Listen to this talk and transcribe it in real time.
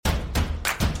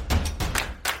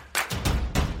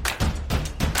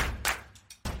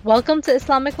Welcome to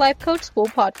Islamic Life Coach School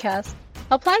Podcast.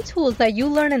 Apply tools that you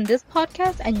learn in this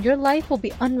podcast and your life will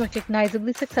be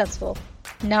unrecognizably successful.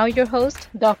 Now your host,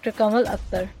 Dr. Kamal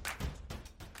Akhtar.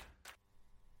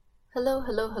 Hello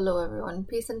everyone.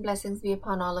 Peace and blessings be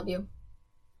upon all of you.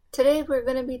 Today we're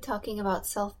going to be talking about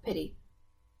self-pity.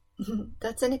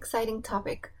 That's an exciting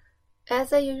topic.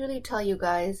 As I usually tell you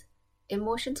guys,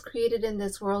 emotions created in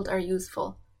this world are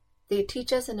useful. They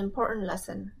teach us an important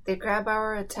lesson. They grab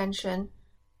our attention.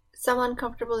 Some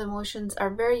uncomfortable emotions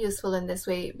are very useful in this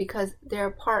way because they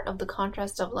are part of the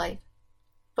contrast of life.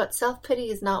 But self-pity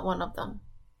is not one of them.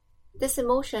 This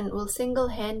emotion will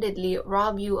single-handedly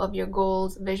rob you of your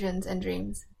goals, visions, and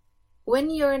dreams.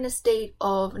 When you're in a state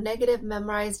of negative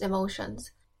memorized emotions,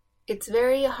 it's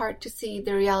very hard to see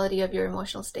the reality of your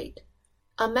emotional state.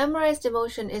 A memorized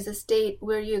emotion is a state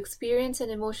where you experience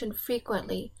an emotion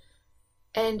frequently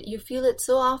and you feel it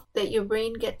so often that your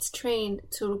brain gets trained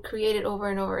to create it over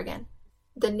and over again.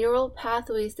 The neural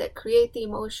pathways that create the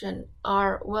emotion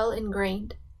are well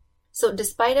ingrained. So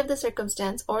despite of the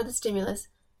circumstance or the stimulus,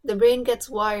 the brain gets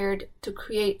wired to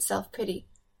create self-pity,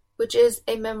 which is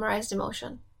a memorized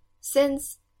emotion.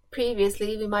 Since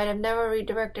previously we might have never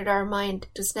redirected our mind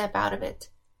to snap out of it,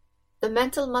 the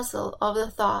mental muscle of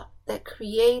the thought that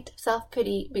create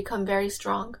self-pity become very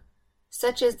strong.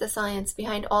 Such is the science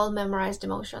behind all memorized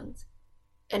emotions.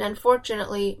 And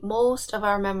unfortunately, most of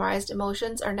our memorized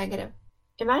emotions are negative.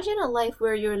 Imagine a life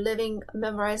where you're living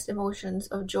memorized emotions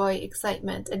of joy,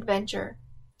 excitement, adventure.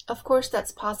 Of course,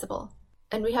 that's possible.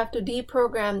 And we have to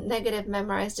deprogram negative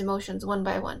memorized emotions one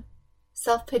by one,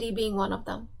 self-pity being one of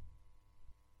them.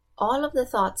 All of the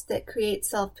thoughts that create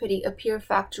self-pity appear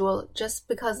factual just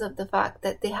because of the fact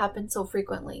that they happen so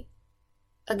frequently.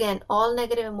 Again, all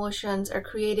negative emotions are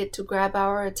created to grab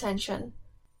our attention.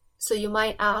 So you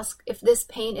might ask if this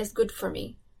pain is good for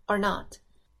me or not.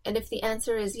 And if the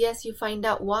answer is yes, you find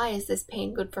out, why is this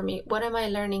pain good for me? What am I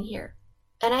learning here?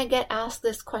 And I get asked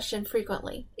this question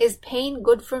frequently. Is pain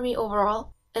good for me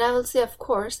overall? And I will say, of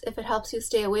course, if it helps you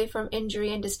stay away from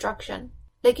injury and destruction.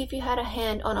 Like if you had a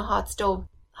hand on a hot stove,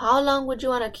 how long would you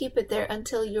want to keep it there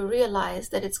until you realize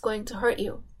that it's going to hurt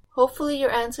you? Hopefully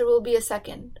your answer will be a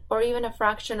second, or even a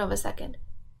fraction of a second.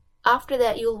 After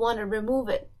that, you'll want to remove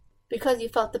it because you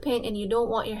felt the pain and you don't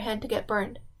want your hand to get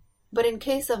burned. But in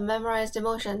case of memorized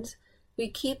emotions,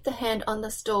 we keep the hand on the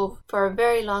stove for a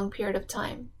very long period of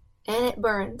time, and it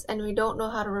burns and we don't know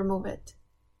how to remove it.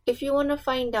 If you want to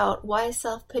find out why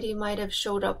self-pity might have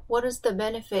showed up, what is the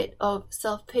benefit of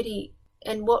self-pity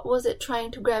and what was it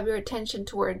trying to grab your attention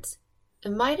towards,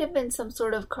 it might have been some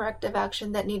sort of corrective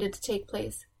action that needed to take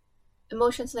place.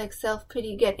 Emotions like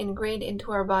self-pity get ingrained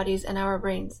into our bodies and our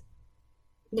brains.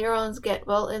 Neurons get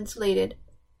well insulated,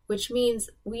 which means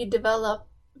we develop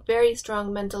very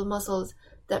strong mental muscles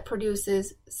that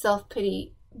produces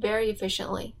self-pity very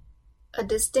efficiently. A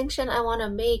distinction I want to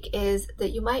make is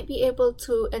that you might be able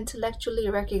to intellectually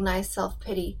recognize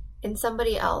self-pity in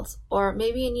somebody else or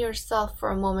maybe in yourself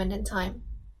for a moment in time.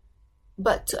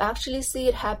 But to actually see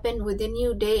it happen within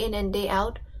you day in and day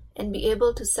out and be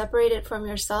able to separate it from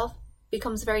yourself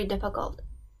becomes very difficult,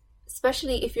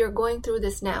 especially if you're going through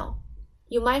this now.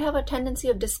 You might have a tendency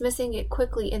of dismissing it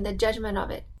quickly in the judgment of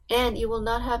it, and you will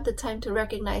not have the time to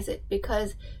recognize it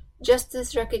because just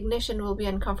this recognition will be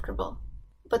uncomfortable.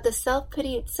 But the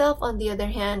self-pity itself, on the other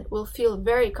hand, will feel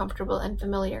very comfortable and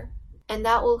familiar, and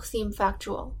that will seem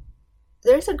factual.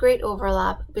 There's a great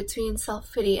overlap between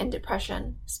self-pity and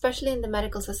depression, especially in the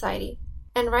medical society,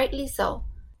 and rightly so.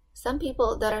 Some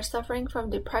people that are suffering from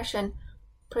depression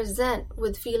present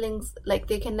with feelings like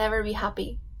they can never be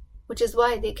happy, which is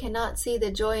why they cannot see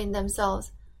the joy in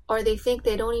themselves, or they think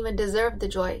they don't even deserve the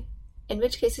joy, in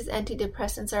which cases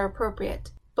antidepressants are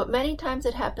appropriate. But many times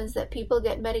it happens that people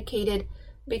get medicated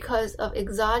because of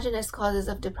exogenous causes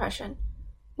of depression,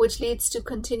 which leads to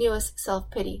continuous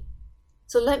self-pity.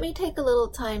 So let me take a little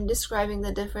time describing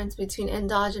the difference between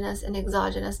endogenous and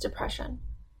exogenous depression.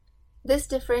 This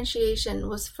differentiation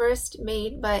was first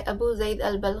made by Abu Zayd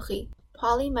al-Balkhi,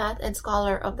 polymath and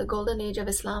scholar of the Golden Age of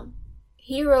Islam.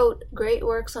 He wrote great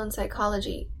works on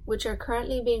psychology, which are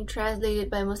currently being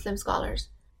translated by Muslim scholars,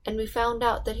 and we found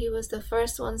out that he was the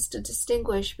first ones to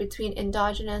distinguish between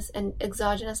endogenous and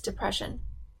exogenous depression,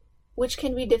 which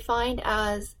can be defined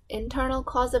as internal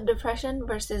cause of depression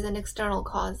versus an external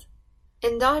cause.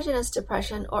 Endogenous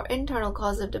depression or internal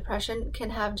cause of depression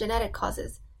can have genetic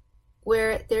causes,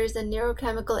 where there is a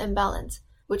neurochemical imbalance,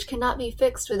 which cannot be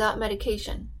fixed without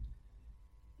medication.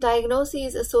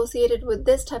 Diagnoses associated with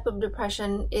this type of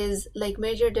depression is like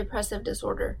major depressive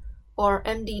disorder, or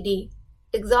MDD,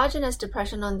 Exogenous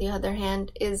depression, on the other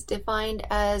hand, is defined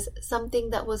as something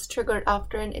that was triggered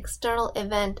after an external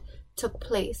event took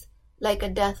place, like a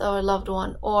death of a loved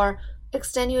one or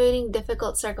extenuating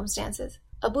difficult circumstances.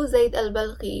 Abu Zayd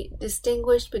al-Balkhi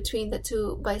distinguished between the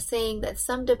two by saying that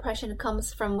some depression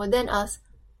comes from within us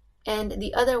and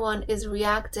the other one is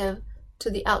reactive to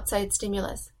the outside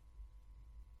stimulus.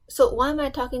 So why am I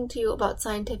talking to you about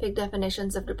scientific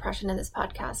definitions of depression in this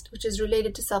podcast, which is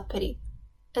related to self-pity?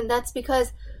 And that's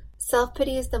because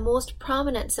self-pity is the most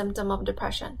prominent symptom of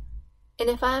depression. And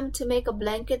if I am to make a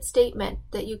blanket statement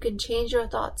that you can change your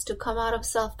thoughts to come out of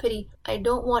self-pity, I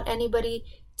don't want anybody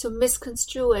to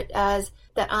misconstrue it as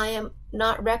that I am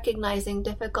not recognizing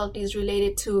difficulties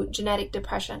related to genetic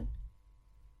depression.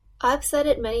 I've said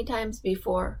it many times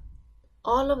before.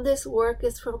 All of this work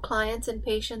is for clients and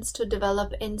patients to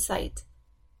develop insight.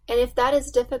 And if that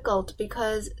is difficult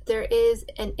because there is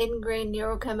an ingrained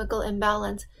neurochemical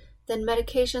imbalance, then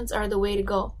medications are the way to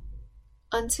go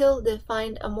until they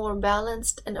find a more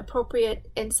balanced and appropriate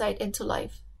insight into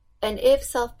life. And if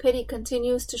self-pity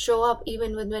continues to show up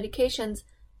even with medications,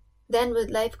 then with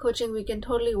life coaching we can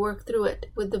totally work through it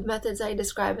with the methods I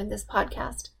describe in this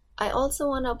podcast. I also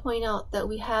want to point out that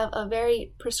we have a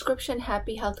very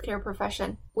prescription-happy healthcare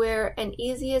profession where an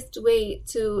easiest way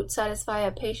to satisfy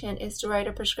a patient is to write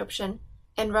a prescription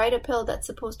and write a pill that's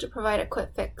supposed to provide a quick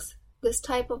fix. This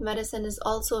type of medicine is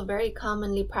also very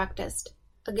commonly practiced.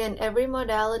 Again, every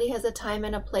modality has a time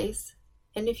and a place.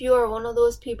 And if you are one of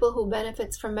those people who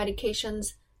benefits from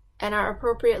medications and are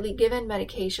appropriately given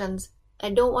medications, I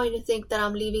don't want you to think that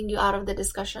I'm leaving you out of the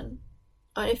discussion.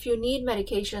 Or if you need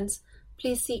medications,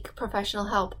 please seek professional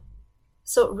help.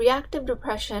 So reactive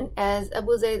depression, as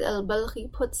Abu Zayd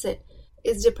al-Balkhi puts it,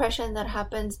 is depression that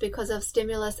happens because of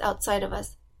stimulus outside of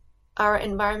us. Our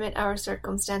environment, our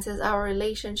circumstances, our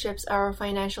relationships, our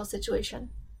financial situation.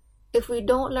 If we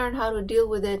don't learn how to deal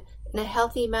with it in a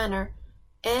healthy manner,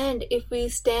 and if we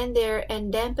stand there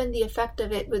and dampen the effect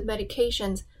of it with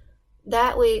medications,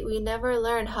 that way we never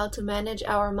learn how to manage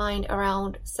our mind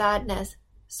around sadness,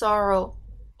 sorrow,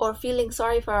 or feeling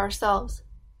sorry for ourselves.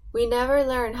 We never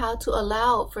learn how to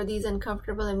allow for these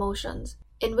uncomfortable emotions,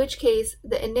 in which case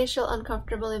the initial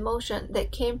uncomfortable emotion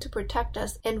that came to protect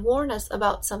us and warn us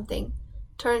about something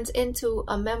turns into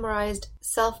a memorized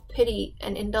self-pity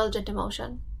and indulgent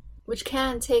emotion, which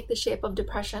can take the shape of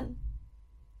depression.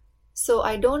 So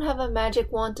I don't have a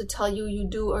magic wand to tell you you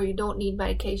do or you don't need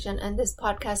medication, and this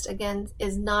podcast again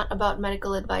is not about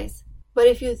medical advice. But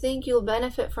if you think you'll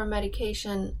benefit from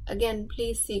medication, again,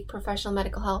 please seek professional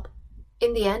medical help.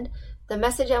 In the end, the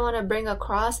message I want to bring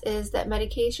across is that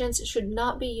medications should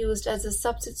not be used as a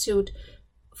substitute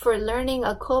for learning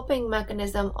a coping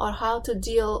mechanism or how to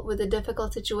deal with a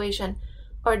difficult situation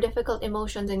or difficult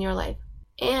emotions in your life.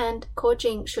 And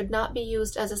coaching should not be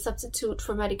used as a substitute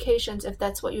for medications if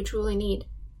that's what you truly need.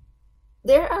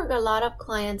 There are a lot of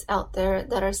clients out there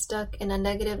that are stuck in a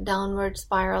negative downward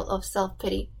spiral of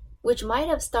self-pity, which might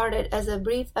have started as a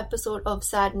brief episode of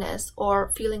sadness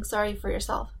or feeling sorry for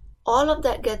yourself. All of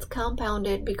that gets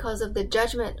compounded because of the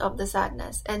judgment of the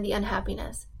sadness and the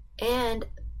unhappiness. And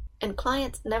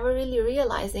clients never really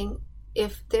realizing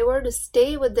if they were to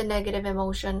stay with the negative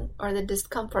emotion or the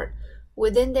discomfort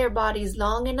within their bodies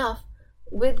long enough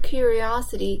with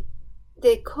curiosity,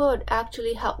 they could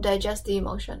actually help digest the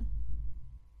emotion.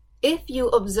 If you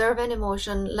observe an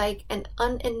emotion like an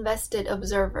uninvested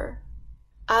observer,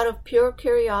 out of pure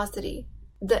curiosity,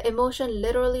 the emotion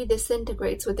literally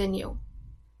disintegrates within you.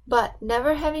 But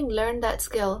never having learned that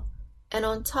skill, and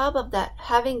on top of that,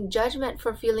 having judgment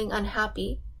for feeling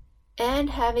unhappy,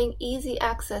 and having easy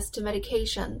access to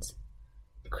medications,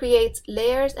 creates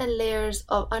layers and layers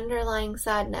of underlying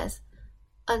sadness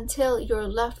until you're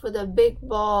left with a big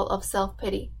ball of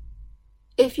self-pity.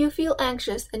 If you feel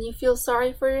anxious and you feel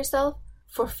sorry for yourself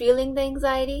for feeling the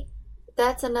anxiety,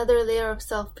 that's another layer of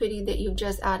self-pity that you've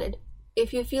just added.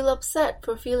 If you feel upset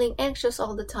for feeling anxious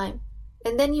all the time,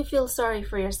 and then you feel sorry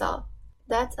for yourself,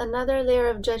 that's another layer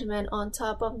of judgment on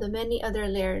top of the many other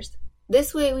layers.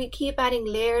 This way we keep adding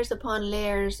layers upon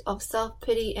layers of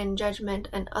self-pity and judgment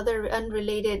and other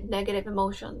unrelated negative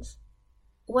emotions.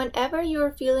 Whenever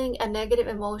you're feeling a negative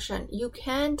emotion, you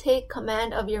can take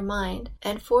command of your mind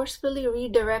and forcefully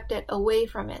redirect it away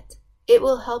from it. It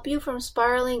will help you from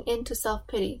spiraling into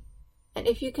self-pity. And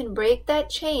if you can break that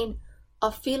chain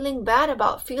of feeling bad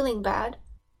about feeling bad,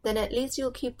 then at least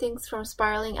you'll keep things from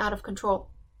spiraling out of control.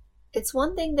 It's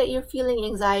one thing that you're feeling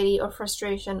anxiety or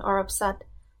frustration or upset.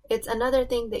 It's another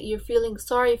thing that you're feeling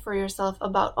sorry for yourself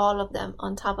about all of them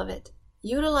on top of it.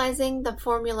 Utilizing the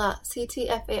formula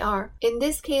CTFAR in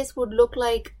this case would look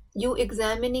like you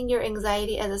examining your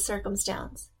anxiety as a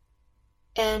circumstance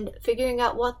and figuring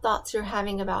out what thoughts you're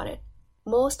having about it.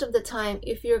 Most of the time,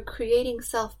 if you're creating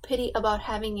self-pity about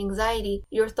having anxiety,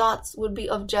 your thoughts would be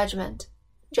of judgment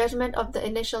of the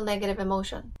initial negative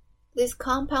emotion. This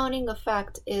compounding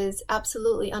effect is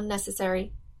absolutely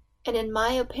unnecessary, and in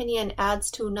my opinion adds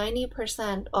to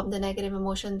 90% of the negative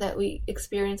emotion that we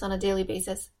experience on a daily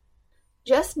basis.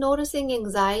 Just noticing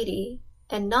anxiety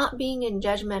and not being in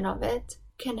judgment of it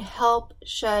can help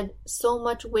shed so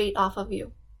much weight off of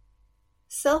you.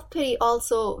 Self-pity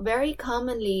also very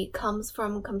commonly comes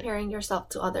from comparing yourself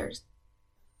to others.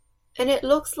 And it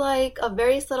looks like a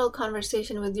very subtle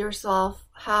conversation with yourself,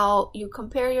 how you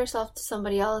compare yourself to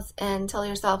somebody else and tell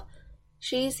yourself,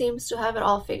 she seems to have it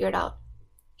all figured out.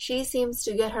 She seems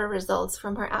to get her results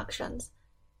from her actions.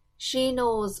 She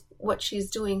knows what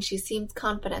she's doing. She seems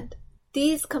confident.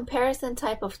 These comparison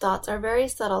type of thoughts are very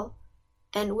subtle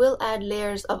and will add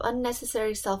layers of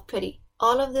unnecessary self-pity.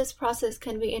 All of this process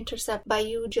can be intercepted by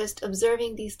you just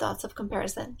observing these thoughts of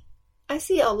comparison. I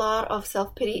see a lot of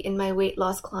self-pity in my weight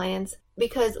loss clients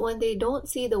because when they don't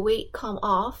see the weight come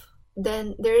off,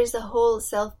 then there is a whole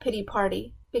self-pity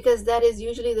party, because that is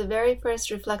usually the very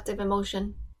first reflective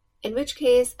emotion. In which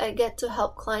case, I get to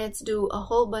help clients do a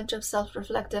whole bunch of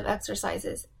self-reflective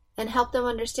exercises and help them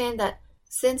understand that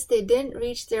since they didn't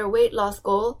reach their weight loss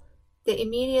goal, they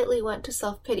immediately went to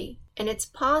self-pity. And it's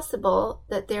possible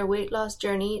that their weight loss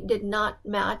journey did not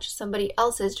match somebody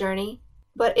else's journey,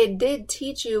 but it did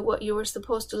teach you what you were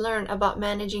supposed to learn about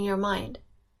managing your mind,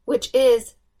 which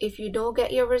is, if you don't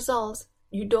get your results,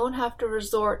 you don't have to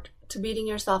resort to beating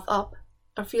yourself up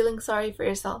or feeling sorry for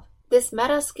yourself. This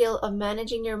meta skill of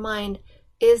managing your mind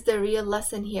is the real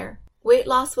lesson here. Weight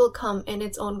loss will come in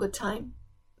its own good time.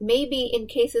 Maybe in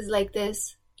cases like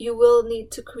this, you will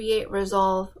need to create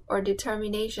resolve or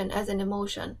determination as an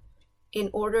emotion in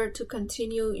order to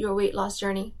continue your weight loss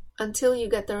journey until you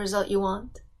get the result you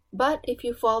want. But if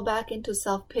you fall back into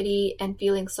self-pity and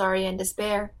feeling sorry and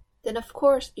despair, then of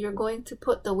course you're going to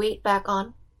put the weight back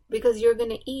on, because you're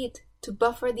going to eat to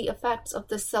buffer the effects of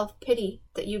the self-pity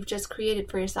that you've just created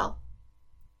for yourself.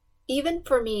 Even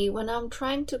for me, when I'm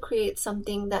trying to create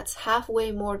something that's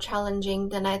halfway more challenging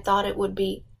than I thought it would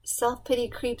be, self-pity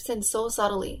creeps in so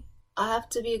subtly. I have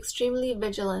to be extremely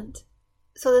vigilant.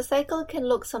 So the cycle can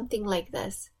look something like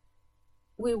this.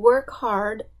 We work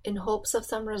hard in hopes of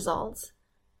some results.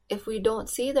 If we don't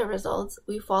see the results,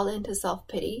 we fall into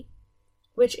self-pity,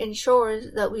 which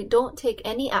ensures that we don't take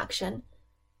any action,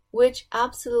 which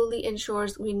absolutely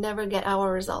ensures we never get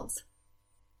our results.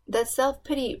 That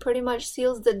self-pity pretty much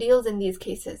seals the deals in these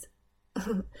cases.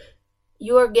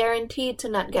 You are guaranteed to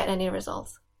not get any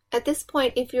results. At this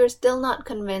point, if you're still not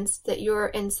convinced that you're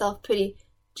in self-pity,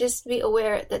 just be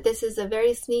aware that this is a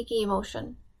very sneaky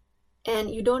emotion, and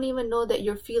you don't even know that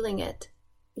you're feeling it.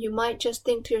 You might just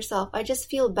think to yourself, I just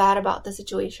feel bad about the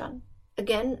situation.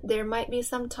 Again, there might be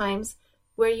some times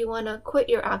where you want to quit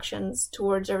your actions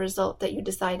towards a result that you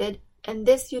decided, and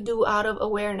this you do out of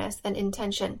awareness and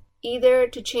intention, either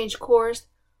to change course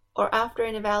or after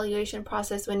an evaluation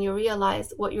process when you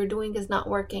realize what you're doing is not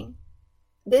working.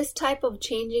 This type of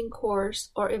changing course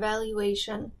or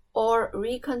evaluation or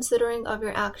reconsidering of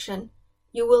your action,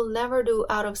 you will never do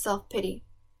out of self-pity.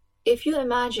 If you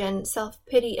imagine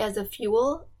self-pity as a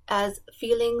fuel, as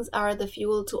feelings are the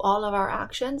fuel to all of our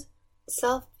actions,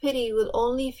 self-pity will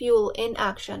only fuel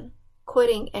inaction,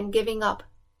 quitting and giving up,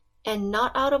 and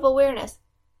not out of awareness,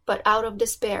 but out of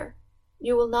despair.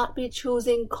 You will not be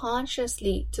choosing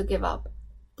consciously to give up.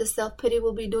 The self-pity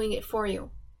will be doing it for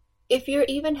you. If you're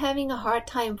even having a hard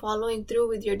time following through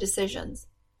with your decisions,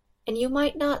 and you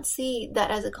might not see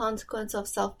that as a consequence of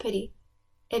self-pity,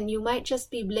 and you might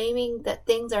just be blaming that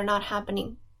things are not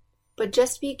happening, but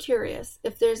just be curious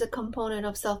if there's a component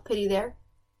of self-pity there,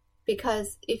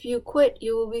 because if you quit,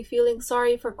 you will be feeling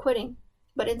sorry for quitting,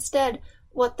 but instead,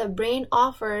 what the brain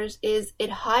offers is it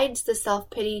hides the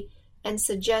self-pity and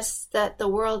suggests that the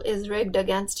world is rigged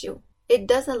against you. It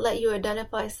doesn't let you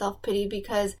identify self-pity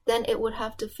because then it would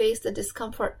have to face the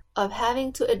discomfort of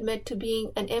having to admit to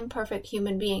being an imperfect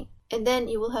human being, and then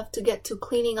you will have to get to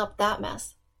cleaning up that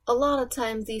mess. A lot of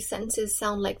times these sentences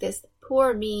sound like this: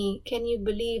 poor me, can you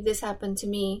believe this happened to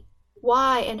me?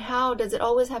 Why and how does it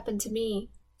always happen to me?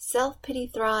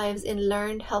 Self-pity thrives in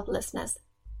learned helplessness.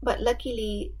 But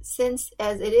luckily, since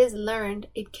as it is learned,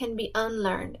 it can be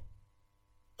unlearned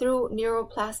through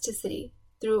neuroplasticity,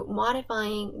 through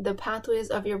modifying the pathways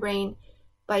of your brain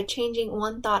by changing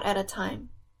one thought at a time.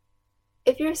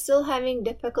 If you're still having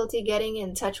difficulty getting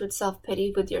in touch with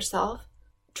self-pity with yourself,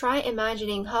 try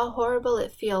imagining how horrible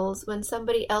it feels when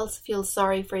somebody else feels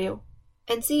sorry for you.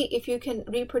 and see if you can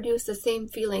reproduce the same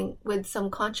feeling with some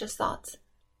conscious thoughts.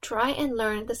 Try and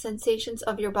learn the sensations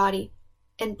of your body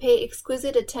and pay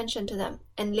exquisite attention to them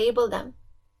and label them.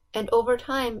 And over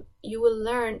time, you will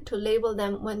learn to label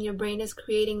them when your brain is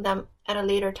creating them at a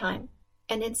later time.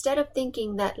 And instead of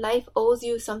thinking that life owes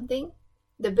you something,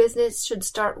 the business should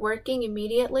start working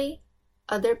immediately,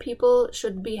 other people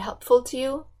should be helpful to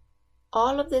you,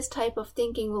 all of this type of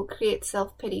thinking will create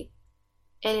self-pity,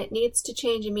 and it needs to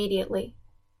change immediately.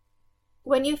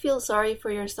 When you feel sorry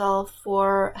for yourself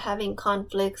for having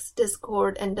conflicts,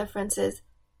 discord, and differences,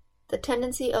 the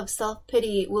tendency of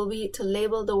self-pity will be to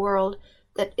label the world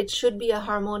that it should be a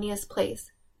harmonious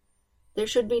place. There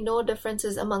should be no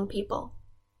differences among people.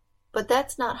 But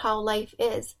that's not how life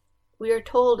is. We are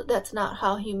told that's not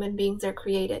how human beings are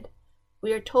created.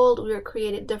 We are told we are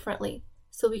created differently,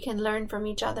 so we can learn from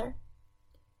each other.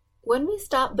 When we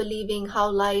stop believing how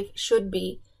life should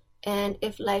be, and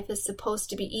if life is supposed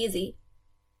to be easy,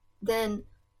 then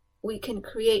we can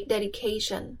create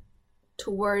dedication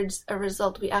towards a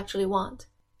result we actually want.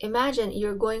 Imagine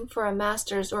you're going for a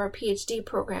master's or a PhD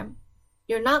program.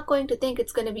 You're not going to think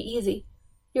it's going to be easy.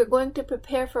 You're going to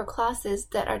prepare for classes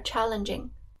that are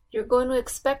challenging. You're going to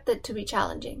expect it to be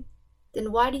challenging.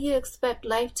 Then why do you expect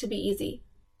life to be easy?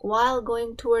 While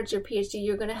going towards your PhD,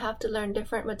 you're going to have to learn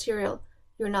different material.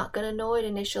 You're not going to know it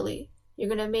initially. You're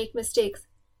going to make mistakes.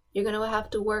 You're going to have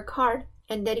to work hard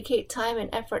and dedicate time and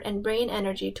effort and brain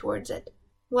energy towards it.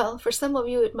 Well, for some of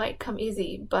you it might come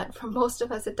easy, but for most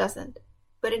of us it doesn't.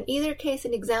 But in either case,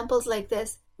 in examples like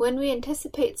this, when we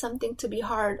anticipate something to be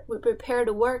hard, we prepare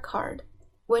to work hard.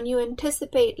 When you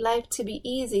anticipate life to be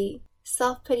easy,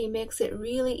 self-pity makes it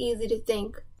really easy to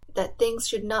think that things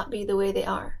should not be the way they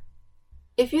are.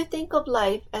 If you think of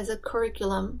life as a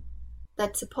curriculum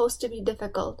that's supposed to be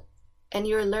difficult, and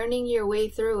you're learning your way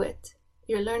through it,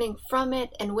 you're learning from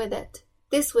it and with it,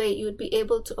 this way you would be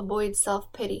able to avoid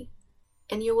self-pity,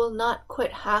 and you will not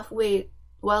quit halfway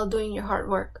while doing your hard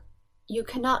work. You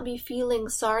cannot be feeling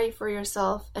sorry for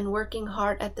yourself and working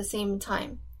hard at the same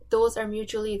time. Those are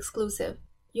mutually exclusive.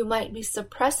 You might be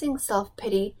suppressing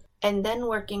self-pity and then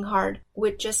working hard,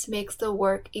 which just makes the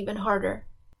work even harder.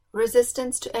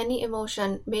 Resistance to any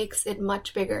emotion makes it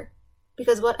much bigger,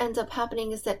 because what ends up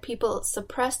happening is that people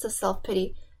suppress the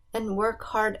self-pity and work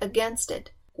hard against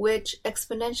it, which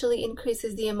exponentially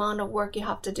increases the amount of work you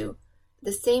have to do. At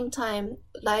the same time,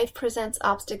 life presents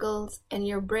obstacles and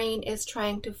your brain is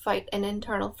trying to fight an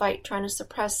internal fight, trying to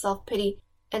suppress self-pity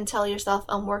and tell yourself,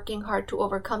 I'm working hard to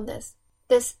overcome this.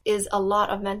 This is a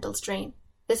lot of mental strain.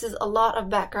 This is a lot of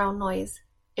background noise.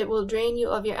 It will drain you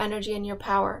of your energy and your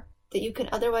power that you can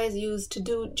otherwise use to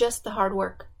do just the hard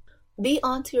work. Be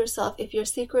honest to yourself if you're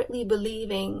secretly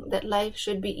believing that life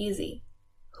should be easy.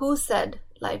 Who said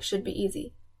life should be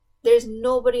easy? There's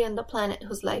nobody on the planet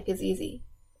whose life is easy,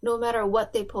 no matter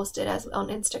what they posted as on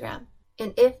Instagram.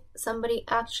 And if somebody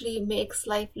actually makes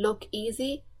life look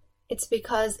easy, it's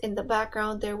because in the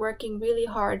background they're working really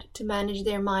hard to manage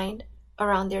their mind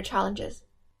around their challenges.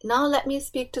 Now let me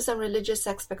speak to some religious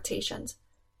expectations.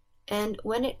 And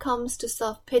when it comes to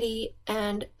self-pity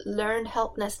and learned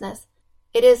helplessness,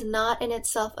 it is not in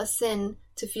itself a sin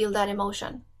to feel that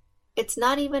emotion. It's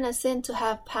not even a sin to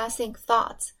have passing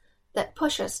thoughts that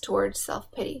push us towards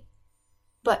self-pity.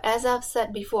 But as I've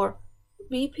said before,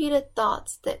 repeated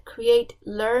thoughts that create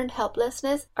learned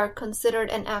helplessness are considered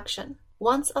an action.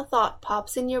 Once a thought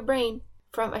pops in your brain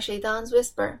from a shaitan's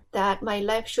whisper that my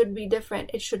life should be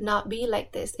different, it should not be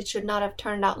like this, it should not have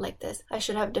turned out like this, I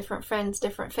should have different friends,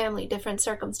 different family, different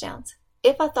circumstance.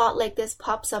 If a thought like this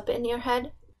pops up in your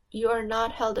head, you are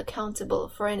not held accountable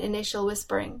for an initial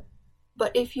whispering.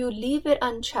 But if you leave it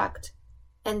unchecked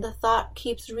and the thought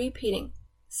keeps repeating,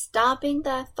 stopping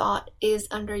that thought is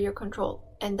under your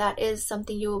control, and that is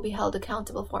something you will be held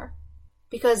accountable for.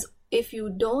 Because if you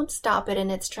don't stop it in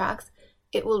its tracks,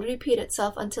 it will repeat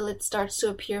itself until it starts to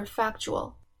appear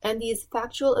factual. And these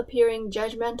factual appearing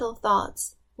judgmental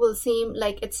thoughts will seem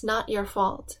like it's not your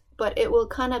fault, but it will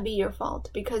kind of be your fault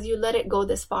because you let it go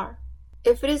this far.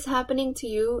 If it is happening to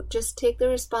you, just take the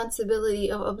responsibility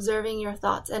of observing your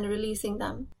thoughts and releasing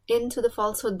them into the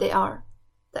falsehood they are.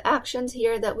 The actions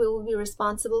here that we will be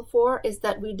responsible for is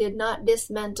that we did not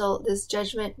dismantle this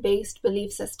judgment-based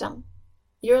belief system.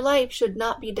 Your life should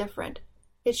not be different.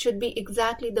 It should be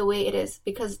exactly the way it is,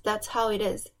 because that's how it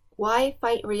is. Why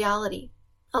fight reality?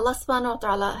 Allah subhanahu wa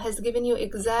ta'ala has given you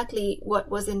exactly what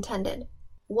was intended.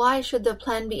 Why should the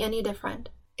plan be any different?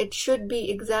 It should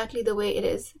be exactly the way it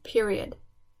is, period.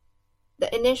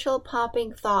 The initial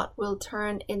popping thought will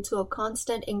turn into a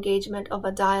constant engagement of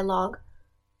a dialogue,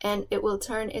 and it will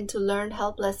turn into learned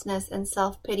helplessness and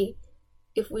self-pity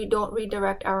if we don't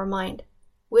redirect our mind,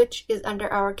 which is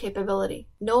under our capability.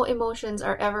 No emotions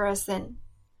are ever a sin,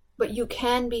 but you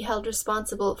can be held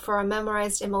responsible for a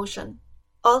memorized emotion.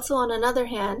 Also, on another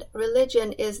hand,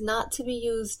 religion is not to be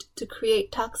used to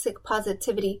create toxic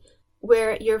positivity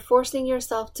where you're forcing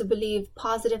yourself to believe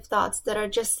positive thoughts that are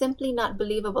just simply not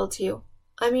believable to you.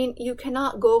 I mean, you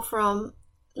cannot go from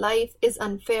life is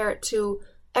unfair to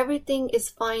everything is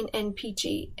fine and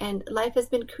peachy and life has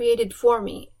been created for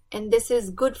me and this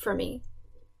is good for me.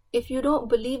 If you don't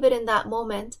believe it in that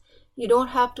moment, you don't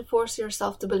have to force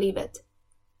yourself to believe it.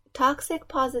 Toxic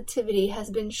positivity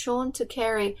has been shown to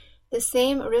carry the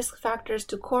same risk factors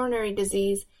to coronary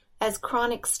disease as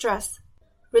chronic stress.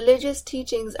 Religious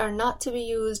teachings are not to be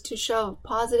used to shove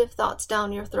positive thoughts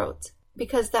down your throat,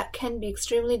 because that can be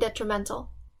extremely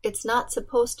detrimental. It's not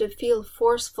supposed to feel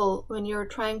forceful when you're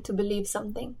trying to believe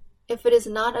something. If it is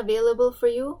not available for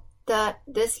you, that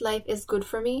this life is good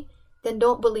for me, then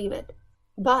don't believe it.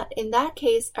 But in that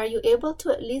case, are you able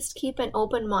to at least keep an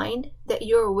open mind that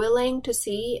you're willing to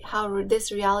see how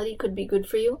this reality could be good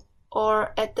for you?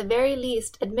 Or at the very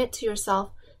least, admit to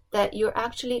yourself that you're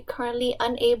actually currently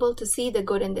unable to see the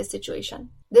good in this situation.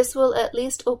 This will at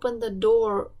least open the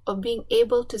door of being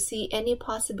able to see any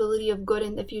possibility of good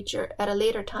in the future at a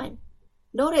later time.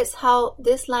 Notice how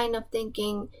this line of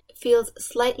thinking feels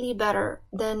slightly better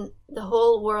than the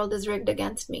whole world is rigged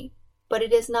against me, but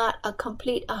it is not a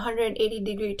complete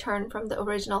 180-degree turn from the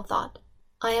original thought.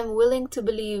 I am willing to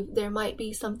believe there might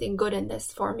be something good in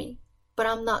this for me, but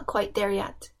I'm not quite there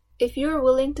yet. If you're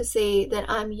willing to say that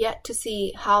I'm yet to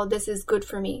see how this is good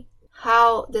for me,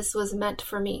 how this was meant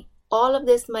for me, all of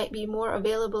this might be more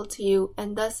available to you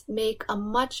and thus make a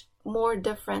much more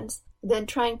difference than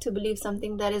trying to believe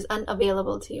something that is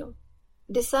unavailable to you.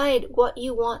 Decide what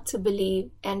you want to believe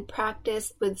and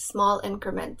practice with small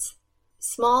increments,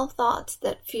 small thoughts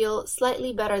that feel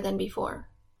slightly better than before.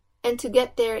 And to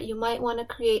get there, you might want to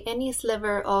create any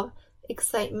sliver of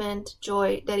excitement,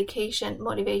 joy, dedication,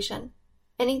 motivation.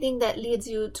 Anything that leads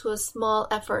you to a small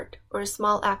effort or a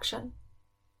small action.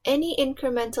 Any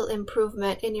incremental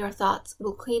improvement in your thoughts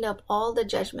will clean up all the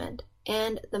judgment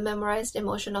and the memorized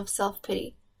emotion of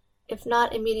self-pity. If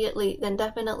not immediately, then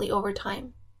definitely over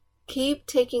time. Keep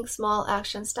taking small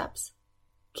action steps.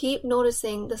 Keep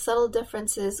noticing the subtle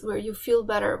differences where you feel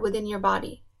better within your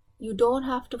body. You don't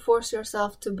have to force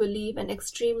yourself to believe an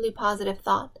extremely positive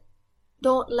thought.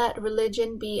 Don't let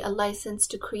religion be a license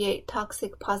to create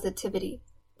toxic positivity.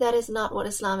 That is not what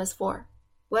Islam is for.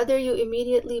 Whether you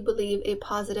immediately believe a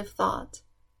positive thought,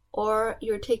 or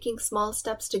you're taking small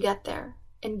steps to get there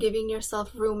and giving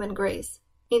yourself room and grace,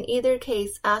 in either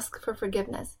case, ask for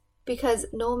forgiveness, because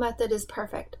no method is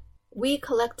perfect. We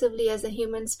collectively as a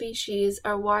human species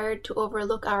are wired to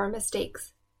overlook our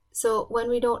mistakes. So when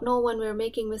we don't know when we're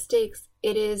making mistakes,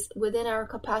 it is within our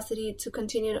capacity to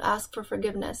continue to ask for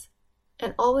forgiveness,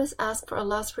 and always ask for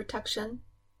Allah's protection,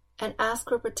 and ask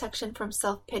for protection from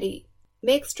self-pity.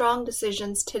 Make strong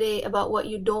decisions today about what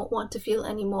you don't want to feel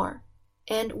anymore,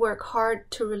 and work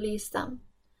hard to release them.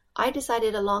 I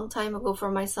decided a long time ago for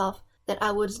myself that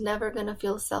I was never going to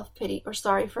feel self-pity or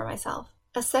sorry for myself.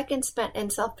 A second spent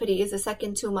in self-pity is a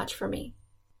second too much for me.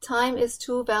 Time is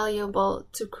too valuable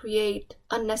to create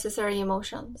unnecessary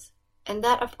emotions. And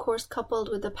that, of course, coupled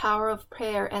with the power of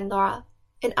prayer and dua.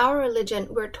 In our religion,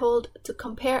 we're told to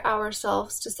compare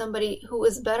ourselves to somebody who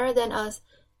is better than us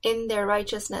in their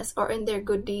righteousness or in their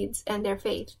good deeds and their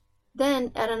faith.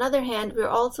 Then, at another hand, we're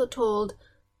also told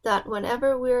that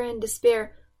whenever we're in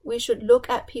despair, we should look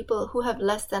at people who have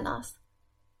less than us.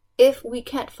 If we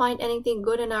can't find anything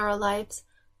good in our lives,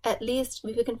 at least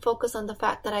we can focus on the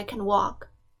fact that I can walk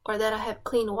or that I have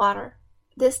clean water.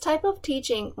 This type of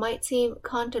teaching might seem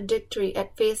contradictory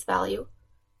at face value,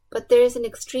 but there is an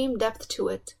extreme depth to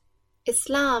it.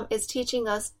 Islam is teaching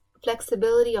us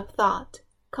flexibility of thought.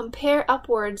 Compare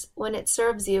upwards when it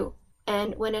serves you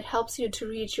and when it helps you to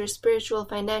reach your spiritual,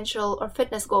 financial, or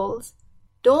fitness goals.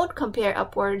 Don't compare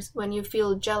upwards when you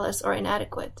feel jealous or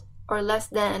inadequate or less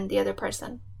than the other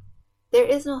person. There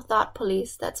is no thought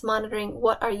police that's monitoring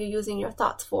what are you using your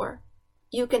thoughts for.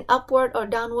 You can upward or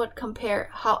downward compare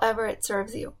however it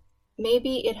serves you.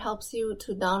 Maybe it helps you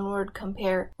to downward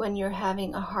compare when you're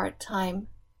having a hard time.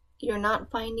 You're not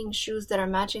finding shoes that are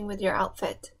matching with your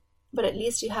outfit, but at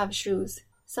least you have shoes.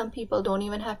 Some people don't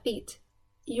even have feet.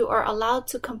 You are allowed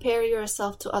to compare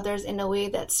yourself to others in a way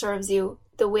that serves you,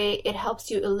 the way it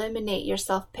helps you eliminate your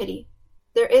self-pity.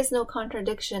 There is no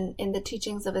contradiction in the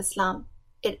teachings of Islam.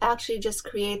 It actually just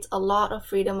creates a lot of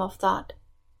freedom of thought.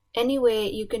 Anyway,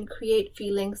 you can create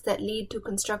feelings that lead to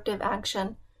constructive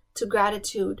action, to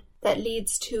gratitude, that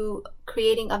leads to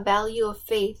creating a value of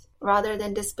faith rather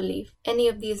than disbelief. Any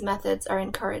of these methods are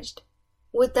encouraged.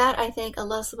 With that, I thank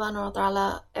Allah subhanahu wa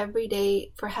ta'ala every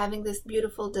day for having this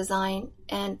beautiful design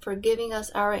and for giving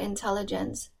us our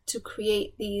intelligence to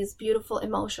create these beautiful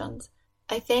emotions.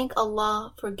 I thank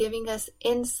Allah for giving us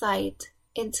insight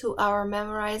into our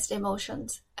memorized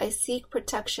emotions. I seek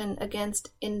protection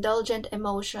against indulgent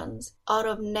emotions out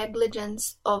of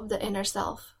negligence of the inner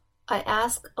self. I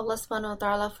ask Allah subhanahu wa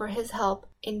ta'ala for His help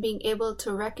in being able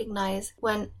to recognize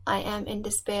when I am in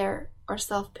despair or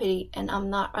self-pity and I'm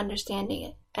not understanding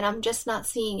it and I'm just not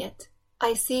seeing it.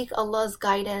 I seek Allah's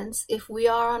guidance if we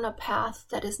are on a path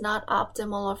that is not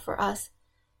optimal for us,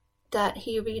 that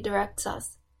He redirects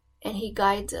us and He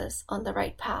guides us on the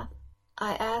right path.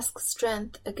 I ask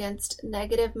strength against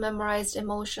negative memorized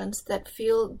emotions that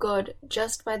feel good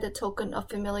just by the token of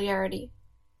familiarity.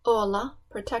 O Allah,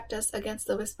 protect us against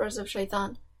the whispers of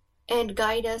shaitan and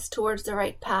guide us towards the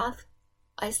right path.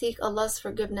 I seek Allah's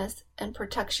forgiveness and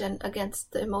protection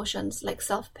against the emotions like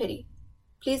self-pity.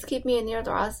 Please keep me in your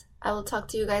du'as. I will talk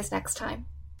to you guys next time.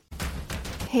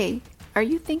 Hey, are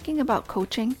you thinking about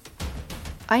coaching?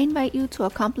 I invite you to a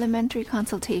complimentary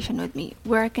consultation with me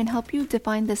where I can help you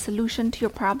define the solution to your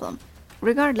problem,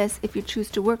 regardless if you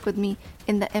choose to work with me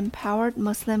in the Empowered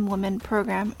Muslim Women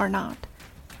program or not.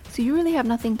 So you really have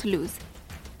nothing to lose.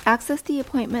 Access the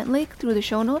appointment link through the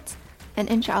show notes, and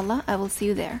inshallah, I will see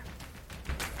you there.